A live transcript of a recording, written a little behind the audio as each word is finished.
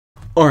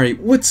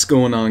Alright, what's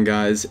going on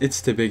guys?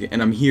 It's Typic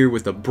and I'm here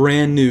with a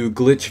brand new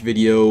glitch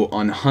video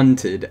on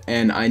Hunted,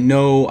 and I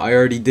know I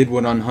already did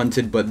one on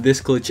Hunted, but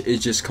this glitch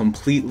is just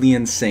completely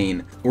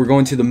insane. We're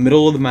going to the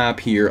middle of the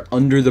map here,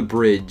 under the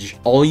bridge.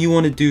 All you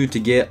want to do to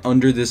get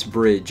under this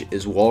bridge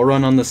is wall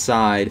run on the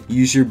side,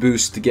 use your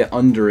boost to get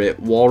under it,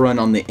 wall run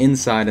on the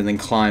inside, and then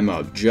climb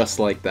up, just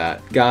like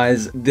that.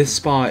 Guys, this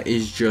spot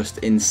is just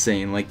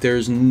insane. Like,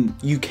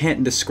 you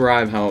can't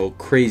describe how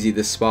crazy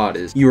this spot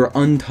is. You are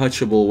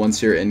untouchable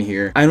once you're in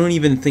here. I don't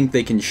even think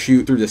they can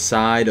shoot through the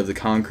side of the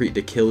concrete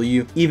to kill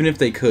you. Even if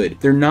they could,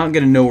 they're not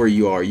gonna know where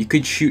you are. You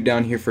could shoot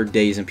down here for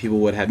days and people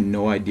would have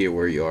no idea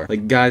where you are.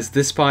 Like, guys,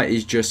 this spot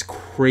is just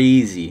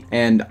crazy.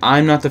 And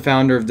I'm not the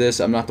founder of this.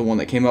 I'm not the one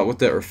that came up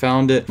with it or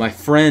found it. My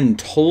friend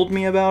told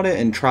me about it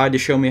and tried to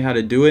show me how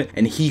to do it,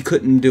 and he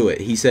couldn't do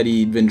it. He said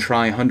he'd been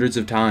trying hundreds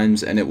of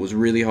times and it was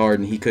really hard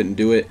and he couldn't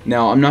do it.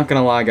 Now, I'm not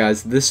gonna lie,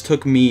 guys, this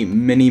took me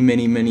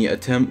many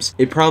attempts.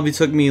 It probably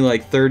took me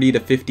like 30 to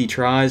 50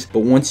 tries,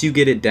 but once you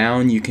get it down,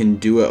 you can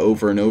do it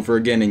over and over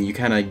again and you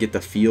kind of get the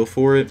feel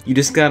for it. You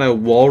just gotta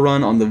wall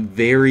run on the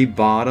very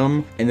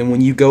bottom, and then when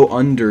you go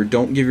under,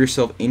 don't give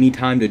yourself any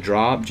time to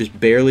drop, just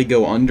barely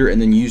go under and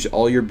then use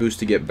all your boost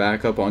to get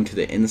back up onto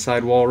the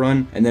inside wall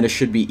run, and then it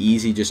should be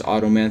easy just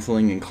auto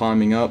mantling and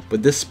climbing up.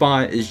 But this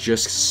spot is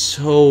just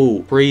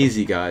so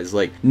crazy, guys.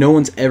 Like, no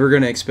one's ever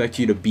gonna expect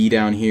you to be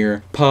down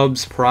here.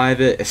 Pubs,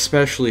 private,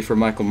 especially for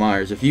Michael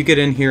Myers. If you get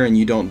in here and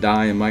you don't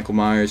die in Michael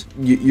Myers,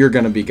 you're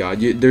gonna be God.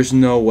 There's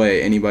no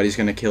way anybody's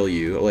gonna kill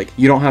you. Like,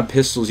 you don't have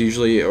pistols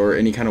usually or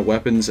any kind of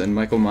weapons in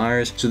Michael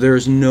Myers, so there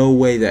is no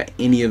way that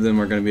any of them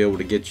are going to be able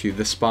to get you.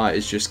 The spot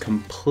is just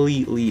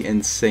completely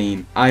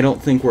insane. I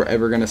don't think we're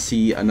ever going to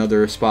see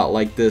another spot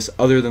like this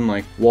other than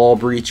like wall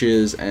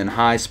breaches and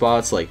high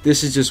spots. Like,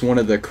 this is just one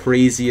of the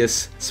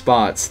craziest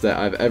spots that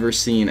I've ever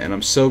seen, and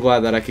I'm so glad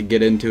that I could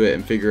get into it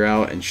and figure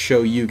out and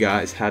show you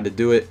guys how to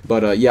do it.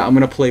 But yeah, I'm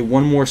going to play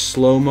one more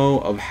slow-mo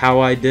of how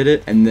I did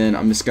it, and then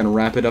I'm just going to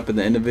wrap it up at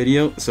the end of the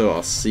video, so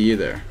I'll see you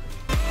there.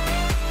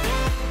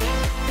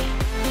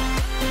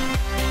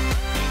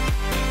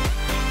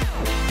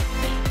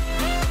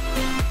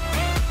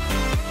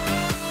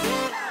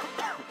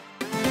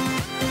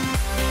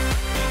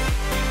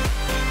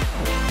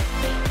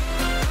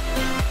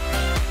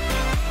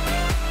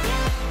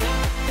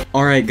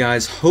 Alright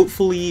guys,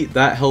 hopefully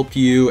that helped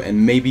you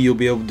and maybe you'll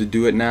be able to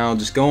do it now.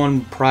 Just go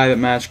on private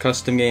match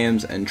custom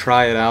games and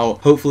try it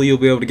out. Hopefully you'll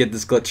be able to get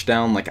this glitch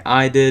down like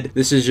I did.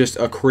 This is just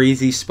a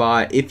crazy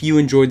spot. If you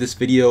enjoyed this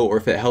video or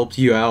if it helped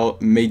you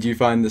out, made you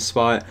find this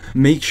spot,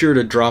 make sure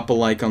to drop a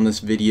like on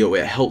this video.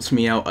 It helps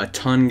me out a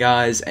ton,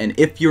 guys. And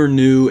if you're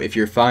new, if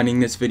you're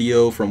finding this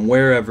video from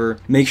wherever,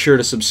 make sure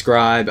to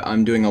subscribe.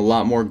 I'm doing a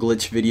lot more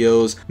glitch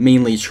videos,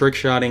 mainly trick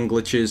shotting,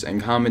 glitches,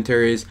 and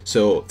commentaries.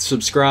 So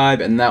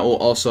subscribe and that will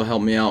also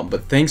help me out.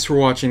 But thanks for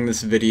watching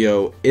this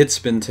video. It's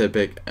been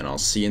Typic, and I'll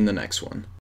see you in the next one.